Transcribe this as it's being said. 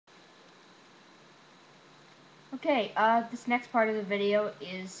Okay, this next part of the video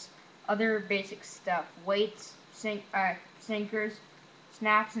is other basic stuff. Weights, sinkers,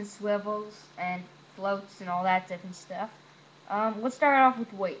 snaps and swivels, and floats, and all that different stuff. Let's start off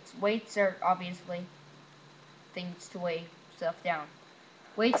with weights. Weights are obviously things to weigh stuff down.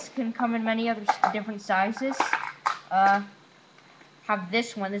 Weights can come in many other different sizes. Have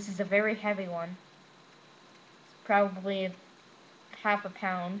this one. This is a very heavy one. It's probably half a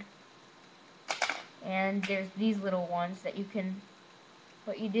pound. And there's these little ones that you can,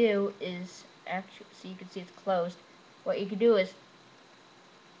 what you do is, actually, so you can see it's closed, what you can do is,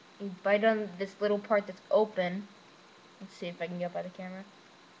 you bite on this little part that's open. Let's see if I can get by the camera.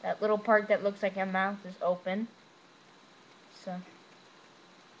 That little part that looks like a mouth is open. So,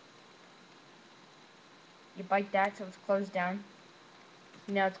 you bite that so it's closed down.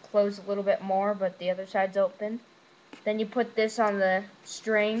 Now it's closed a little bit more, but the other side's open. Then you put this on the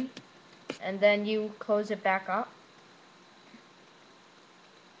string, and then you close it back up.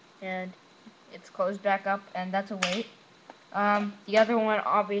 And it's closed back up, and that's a weight. The other one,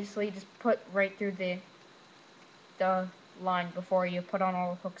 obviously, just put right through the line before you put on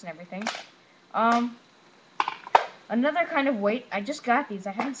all the hooks and everything. Another kind of weight, I just got these,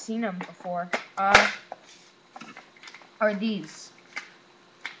 I haven't seen them before, are these.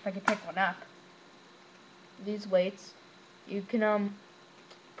 If I can pick one up. These weights, you can,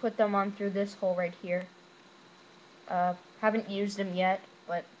 put them on through this hole right here. Haven't used them yet,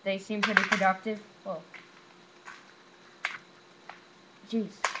 but they seem pretty productive. Whoa.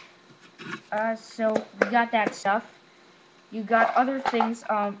 Jeez. So we got that stuff. You got other things.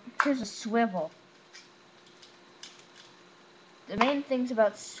 Here's a swivel. The main things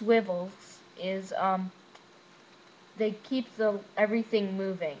about swivels is they keep everything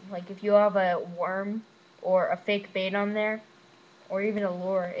moving. Like if you have a worm or a fake bait on there, or even a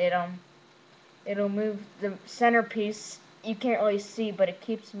lure, it'll move the centerpiece. You can't really see, but it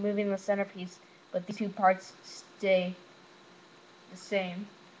keeps moving the centerpiece. But these two parts stay the same.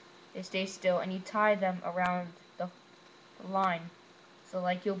 They stay still, and you tie them around the line. So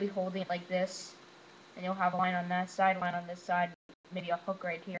like you'll be holding it like this, and you'll have a line on that side, a line on this side, maybe a hook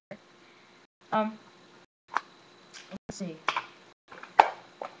right here. Let's see.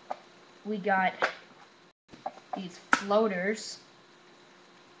 We got these floaters.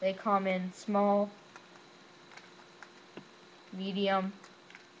 They come in small, medium,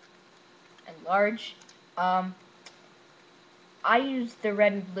 and large. I use the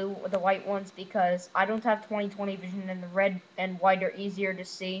red and blue, the white ones, because I don't have 20/20 vision, and the red and white are easier to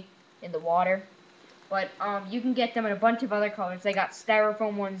see in the water. But you can get them in a bunch of other colors. They got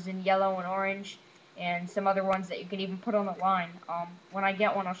styrofoam ones in yellow and orange, and some other ones that you can even put on the line. When I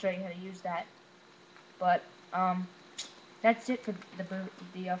get one, I'll show you how to use that. But that's it for the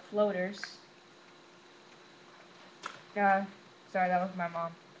floaters. Sorry, that was my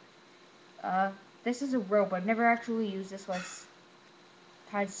mom. This is a rope. I've never actually used this one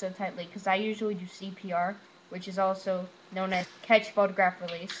tied so tightly, because I usually do CPR, which is also known as catch, photograph,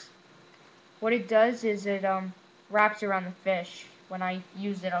 release. What it does is it wraps around the fish. When I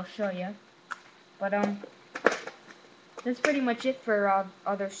use it, I'll show you. But that's pretty much it for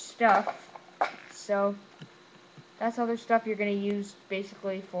other stuff. So that's other stuff you're gonna use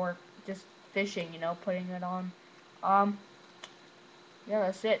basically for just fishing, you know, putting it on. Yeah,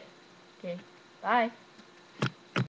 that's it. Okay, bye.